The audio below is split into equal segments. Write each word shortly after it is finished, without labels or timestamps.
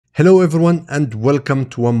Hello everyone and welcome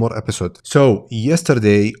to one more episode. So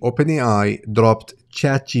yesterday OpenAI dropped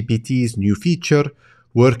ChatGPT's new feature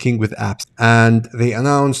working with apps, and they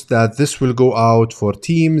announced that this will go out for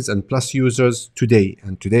Teams and Plus users today.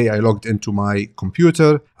 And today I logged into my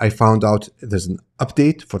computer, I found out there's an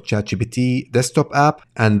update for ChatGPT Desktop App,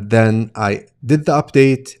 and then I did the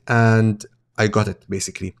update and I got it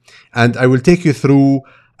basically. And I will take you through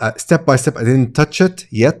step by step. I didn't touch it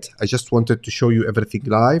yet. I just wanted to show you everything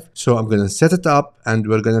live. So I'm going to set it up and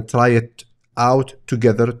we're going to try it out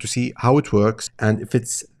together to see how it works and if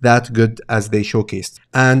it's that good as they showcased.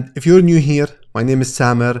 And if you're new here, my name is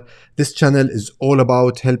Samer. This channel is all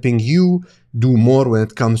about helping you do more when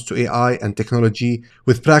it comes to AI and technology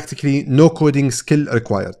with practically no coding skill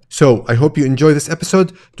required. So I hope you enjoy this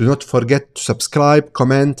episode. Do not forget to subscribe,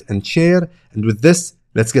 comment, and share. And with this,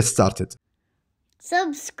 let's get started.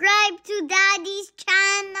 Subscribe to Daddy's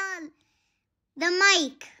channel, The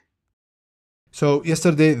Mic. So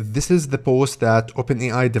yesterday, this is the post that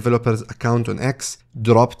OpenAI developers account on X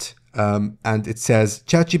dropped, and it says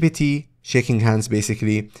ChatGPT shaking hands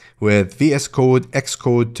basically with VS Code,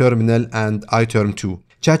 Xcode, Terminal, and iTerm 2.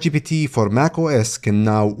 ChatGPT for macOS can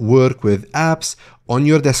now work with apps on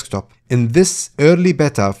your desktop. In this early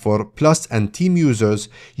beta for Plus and Team users,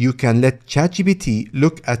 you can let ChatGPT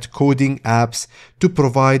look at coding apps to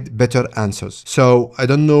provide better answers. So I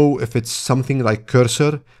don't know if it's something like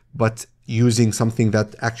Cursor, but using something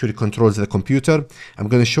that actually controls the computer. I'm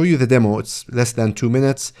going to show you the demo. It's less than 2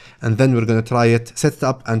 minutes, and then we're going to try it, set it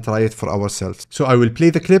up and try it for ourselves. So I will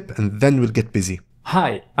play the clip and then we'll get busy.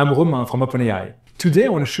 Hi, I'm Romain from OpenAI. Today I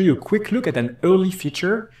want to show you a quick look at an early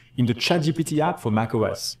feature in the ChatGPT app for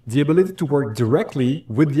macOS, the ability to work directly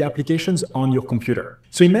with the applications on your computer.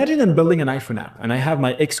 So imagine I'm building an iPhone app and I have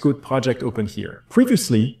my Xcode project open here.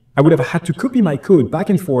 Previously, I would have had to copy my code back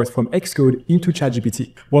and forth from Xcode into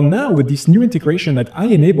ChatGPT. Well, now with this new integration that I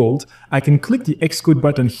enabled, I can click the Xcode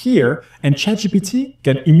button here and ChatGPT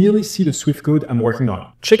can immediately see the Swift code I'm working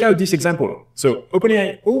on. Check out this example. So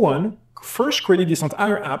OpenAI 01 first created this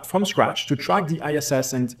entire app from scratch to track the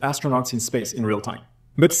ISS and astronauts in space in real time.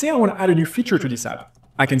 But say I want to add a new feature to this app.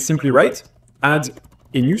 I can simply write, add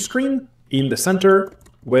a new screen in the center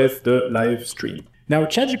with the live stream. Now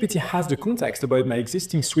ChatGPT has the context about my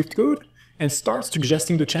existing Swift code and starts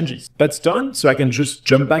suggesting the changes. That's done, so I can just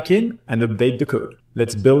jump back in and update the code.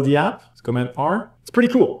 Let's build the app, Command R. It's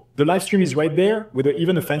pretty cool. The live stream is right there with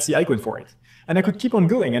even a fancy icon for it. And I could keep on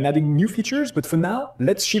going and adding new features, but for now,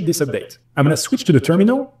 let's ship this update. I'm going to switch to the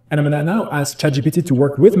terminal, and I'm going to now ask ChatGPT to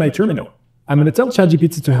work with my terminal. I'm going to tell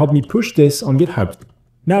ChatGPT to help me push this on GitHub.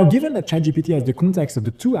 Now, given that ChatGPT has the context of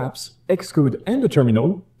the two apps, Xcode and the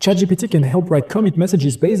terminal, ChatGPT can help write commit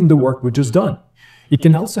messages based on the work we just done. It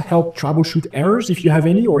can also help troubleshoot errors if you have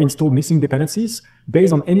any or install missing dependencies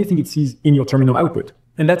based on anything it sees in your terminal output.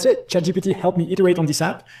 And that's it. ChatGPT helped me iterate on this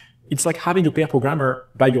app. It's like having a pair programmer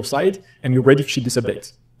by your side and you're ready to ship this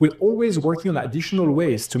update. We're always working on additional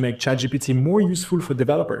ways to make ChatGPT more useful for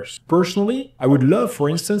developers. Personally, I would love, for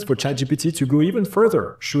instance, for ChatGPT to go even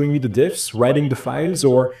further, showing me the diffs, writing the files,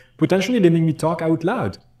 or potentially letting me talk out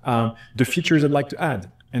loud, the features I'd like to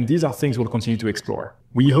add. And these are things we'll continue to explore.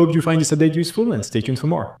 We hope you find this update useful and stay tuned for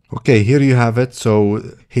more. Okay, here you have it. So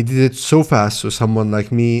he did it so fast, so someone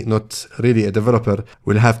like me, not really a developer,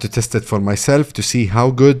 will have to test it for myself to see how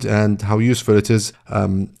good and how useful it is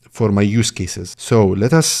for my use cases. So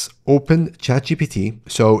let us open ChatGPT.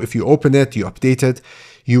 So if you open it, you update it,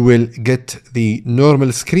 you will get the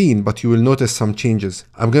normal screen, but you will notice some changes.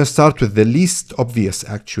 I'm going to start with the least obvious,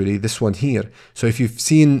 actually, this one here. So if you've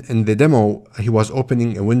seen in the demo, he was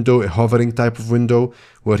opening a window, a hovering type of window,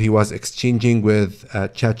 where he was exchanging with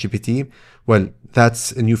ChatGPT. Well,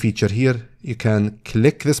 that's a new feature here. You can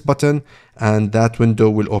click this button and that window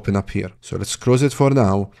will open up here. So let's close it for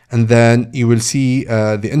now. And then you will see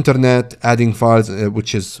the internet adding files,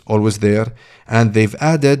 which is always there. And they've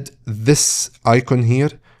added this icon here,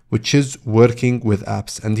 which is working with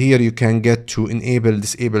apps. And here you can get to enable,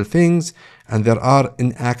 disable things. And there are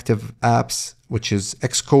inactive apps, which is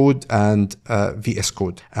Xcode and VS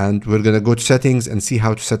Code. And we're going to go to settings and see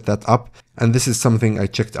how to set that up. And this is something I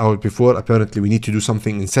checked out before. Apparently we need to do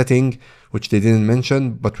something in setting, which they didn't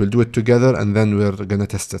mention, but we'll do it together and then we're going to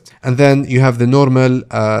test it. And then you have the normal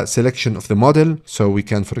selection of the model. So we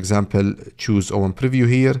can, for example, choose O1 preview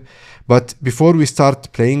here. But before we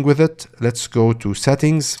start playing with it, let's go to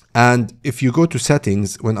settings. And if you go to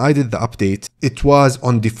settings, when I did the update, it was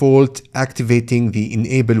on default active activating the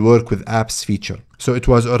enable work with apps feature. So it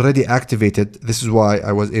was already activated. This is why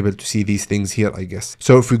I was able to see these things here, I guess.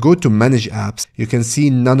 So if we go to manage apps, you can see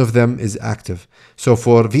none of them is active. So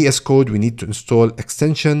for VS Code, we need to install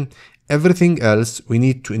extension. Everything else, we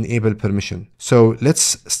need to enable permission. So let's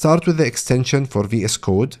start with the extension for VS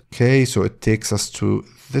Code. Okay, so it takes us to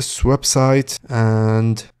this website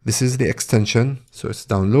and this is the extension. So it's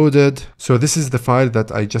downloaded. So this is the file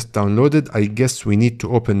that I just downloaded. I guess we need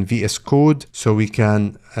to open VS Code so we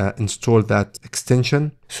can install that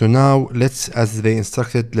extension. So now let's, as they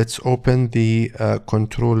instructed, let's open the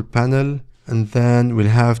control panel. And then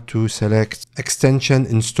we'll have to select extension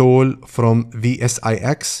install from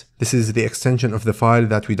VSIX. This is the extension of the file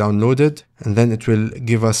that we downloaded. And then it will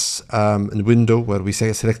give us a window where we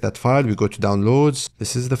select that file. We go to downloads.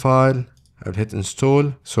 This is the file. I'll hit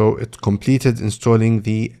install. So it completed installing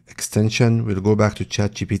the extension. We'll go back to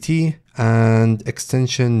ChatGPT and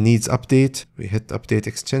extension needs update. We hit update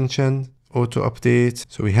extension. Auto update.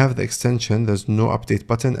 So we have the extension. There's no update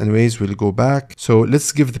button. Anyways, we'll go back. So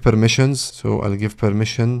let's give the permissions. So I'll give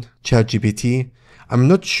permission ChatGPT. I'm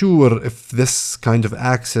not sure if this kind of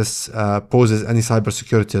access poses any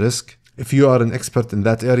cybersecurity risk. If you are an expert in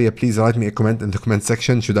that area, please write me a comment in the comment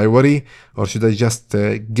section. Should I worry or should I just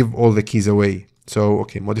give all the keys away? So,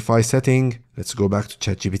 okay, modify setting. Let's go back to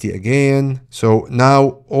ChatGPT again. So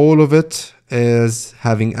now all of it is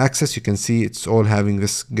having access. You can see it's all having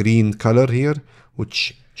this green color here,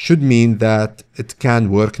 which should mean that it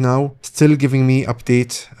can work now. Still giving me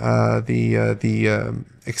update the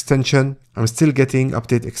extension. I'm still getting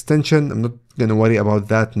update extension. I'm not gonna worry about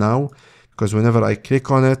that now because whenever I click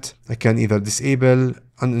on it, I can either disable,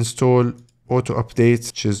 uninstall, auto update,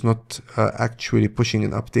 which is not actually pushing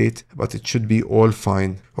an update, but it should be all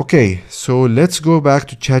fine. Okay, so let's go back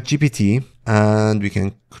to ChatGPT and we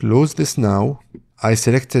can close this now. I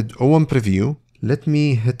selected O1 preview. Let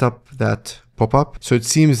me hit up that pop-up. So it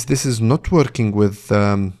seems this is not working with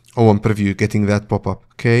O1 preview, getting that pop-up.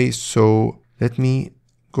 Okay, so let me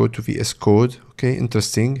go to VS Code. Okay,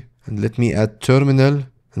 interesting. And let me add terminal.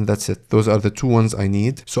 And that's it. Those are the two ones I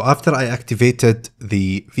need. So after I activated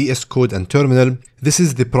the VS Code and terminal, this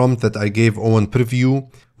is the prompt that I gave O1 preview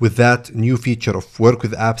with that new feature of work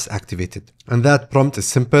with apps activated. And that prompt is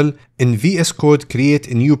simple. In VS Code, create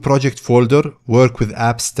a new project folder, work with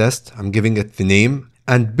apps test. I'm giving it the name,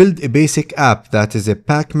 and build a basic app that is a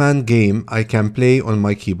Pac-Man game I can play on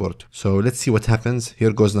my keyboard. So let's see what happens.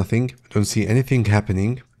 Here goes nothing. I don't see anything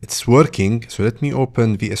happening. It's working. So let me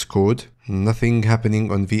open VS Code. Nothing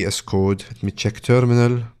happening on VS Code. Let me check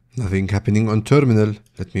terminal. Nothing happening on terminal.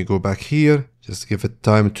 Let me go back here. Just give it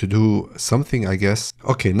time to do something, I guess.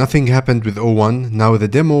 Okay, nothing happened with O1. Now the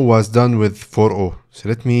demo was done with 4.0. So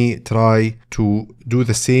let me try to do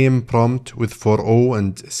the same prompt with 4.0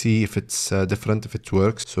 and see if it's different, if it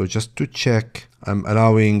works. So just to check, I'm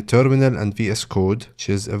allowing terminal and VS Code, which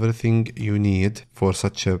is everything you need for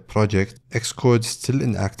such a project. Xcode still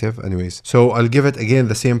inactive anyways. So I'll give it again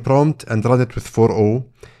the same prompt and run it with 4.0.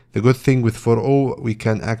 The good thing with 4.0, we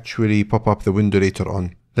can actually pop up the window later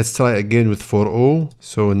on. Let's try again with 4.0.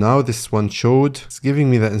 So now this one showed. It's giving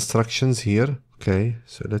me the instructions here. Okay,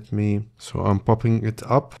 so I'm popping it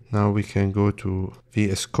up. Now we can go to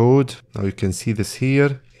VS Code. Now you can see this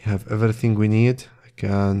here. We have everything we need. I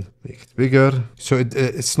can make it bigger. So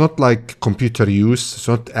it's not like computer use. It's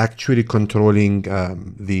not actually controlling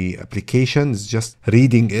the application. It's just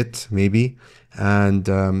reading it maybe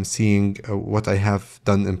and seeing what I have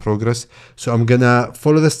done in progress. So I'm gonna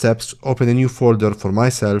follow the steps, open a new folder for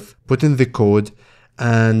myself, put in the code,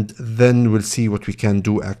 and then we'll see what we can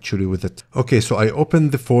do actually with it. Okay, so I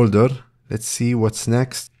opened the folder. Let's see what's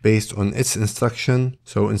next based on its instruction.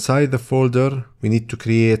 So inside the folder, we need to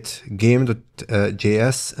create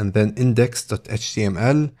game.js and then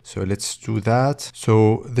index.html. So let's do that.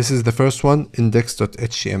 So this is the first one,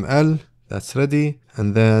 index.html. That's ready.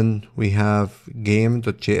 And then we have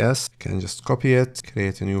game.js. You can just copy it,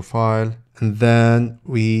 create a new file. And then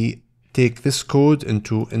we take this code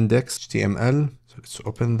into index.html. So let's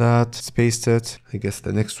open that, let's paste it. I guess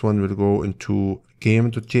the next one will go into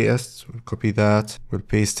game.js. We'll copy that, we'll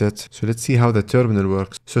paste it. So let's see how the terminal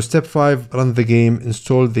works. So step 5, run the game,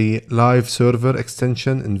 install the live server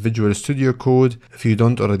extension in Visual Studio Code. If you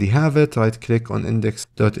don't already have it, right click on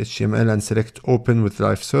index.html and select open with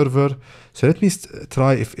live server. So let me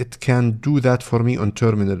try if it can do that for me on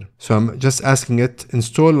terminal. So I'm just asking it,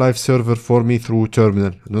 install live server for me through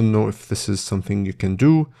terminal. I don't know if this is something you can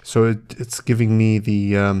do. So it's giving me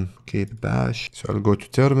the, the bash. So I'll go to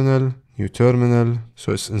terminal, new terminal.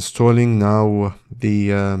 So it's installing now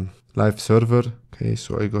the live server. Okay,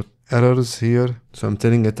 so I got errors here. So I'm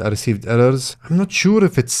telling it I received errors. I'm not sure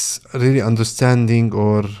if it's really understanding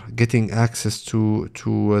or getting access to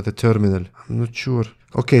the terminal. I'm not sure.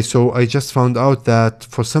 Okay, so I just found out that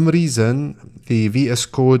for some reason the VS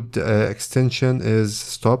Code extension is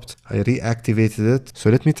stopped. I reactivated it. So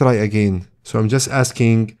let me try again. So I'm just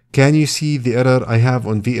asking, can you see the error I have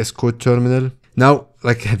on VS Code terminal? Now,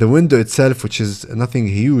 like the window itself, which is nothing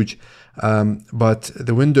huge, but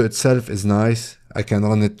the window itself is nice. I can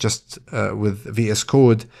run it just with VS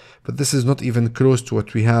Code, but this is not even close to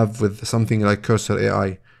what we have with something like Cursor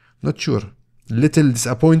AI. Not sure. Little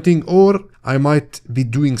disappointing, or I might be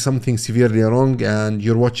doing something severely wrong and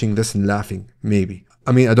you're watching this and laughing, maybe.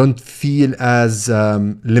 I mean, I don't feel as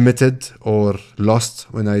limited or lost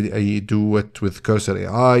when I do it with Cursor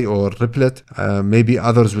AI or Replit. Maybe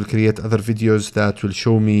others will create other videos that will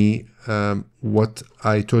show me what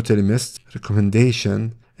I totally missed.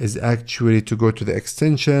 Recommendation is actually to go to the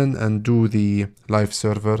extension and do the live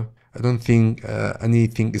server. I don't think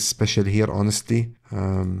anything is special here, honestly,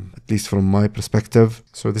 at least from my perspective.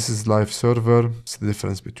 So this is live server. What's the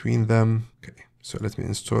difference between them? Okay. So let me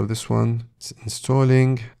install this one. It's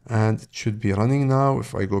installing and it should be running now.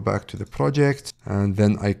 If I go back to the project and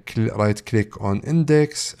then I right click on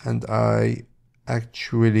index and I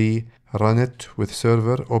actually run it with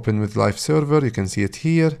server, open with live server, you can see it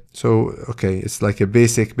here. So, okay, it's like a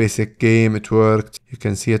basic game. It worked. You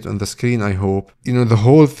can see it on the screen, I hope. You know, the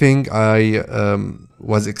whole thing I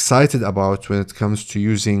was excited about when it comes to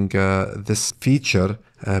using this feature,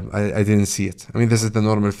 I didn't see it. I mean, this is the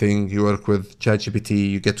normal thing. You work with ChatGPT,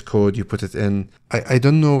 you get code, you put it in. I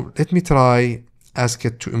don't know. Let me try, ask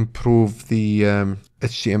it to improve the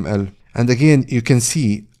HTML. And again, you can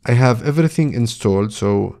see I have everything installed.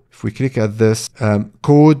 So if we click at this,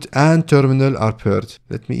 code and terminal are paired.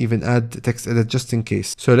 Let me even add text edit just in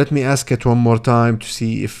case. So let me ask it one more time to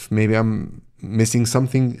see if maybe I'm missing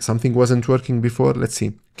something wasn't working before. Let's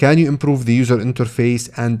see. Can you improve the user interface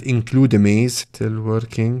and include a maze? Still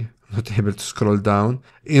working. Not able to scroll down.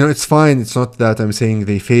 You know, it's fine. It's not that I'm saying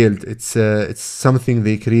they failed. It's something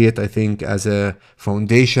they create, I think, as a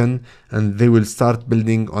foundation, and they will start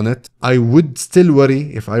building on it. I would still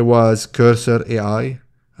worry if I was Cursor AI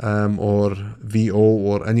or VO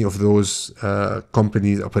or any of those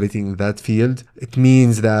companies operating in that field. It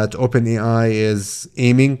means that OpenAI is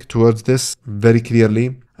aiming towards this very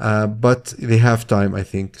clearly, but they have time, I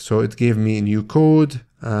think. So it gave me a new code.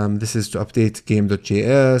 This is to update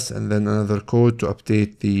game.js, and then another code to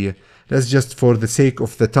update the, let's just, for the sake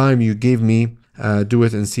of the time you gave me, do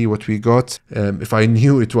it and see what we got. If I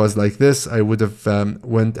knew it was like this, I would have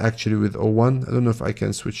went actually with O1. I don't know if I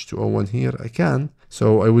can switch to O1 here. I can.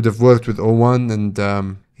 So I would have worked with O1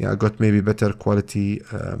 and yeah, I got maybe better quality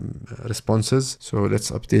responses. So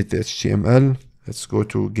let's update the HTML. Let's go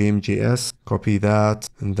to game.js, copy that,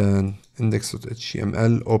 and then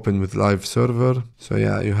index.html, open with live server. So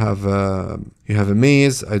yeah, you have a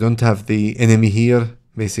maze. I don't have the enemy here.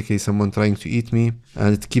 Basically someone trying to eat me,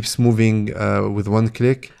 and it keeps moving with one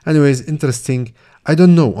click. Anyways, interesting. I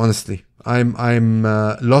don't know, honestly. I'm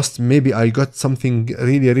lost. Maybe I got something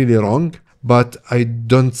really wrong, but I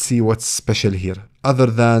don't see what's special here, other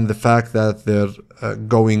than the fact that they're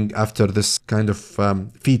going after this kind of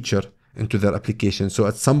feature into their application. So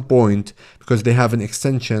at some point, because they have an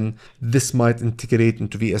extension, this might integrate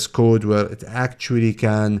into VS Code where it actually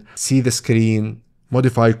can see the screen,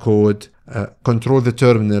 modify code, control the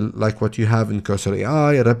terminal like what you have in Cursor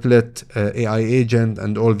AI, Replit, AI Agent,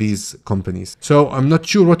 and all these companies. So I'm not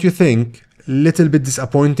sure what you think. Little bit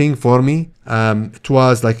disappointing for me. It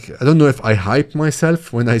was like, I don't know if I hyped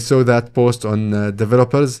myself when I saw that post on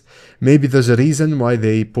developers. Maybe there's a reason why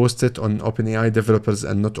they posted on OpenAI developers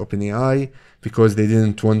and not OpenAI, because they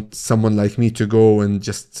didn't want someone like me to go and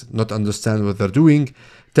just not understand what they're doing.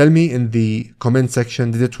 Tell me in the comment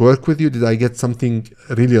section, did it work with you? Did I get something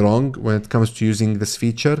really wrong when it comes to using this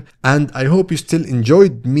feature? And I hope you still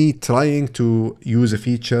enjoyed me trying to use a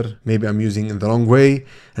feature maybe I'm using in the wrong way.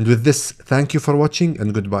 And with this, thank you for watching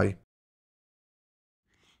and goodbye.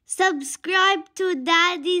 Subscribe to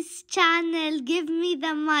Daddy's channel. Give me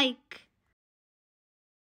the mic.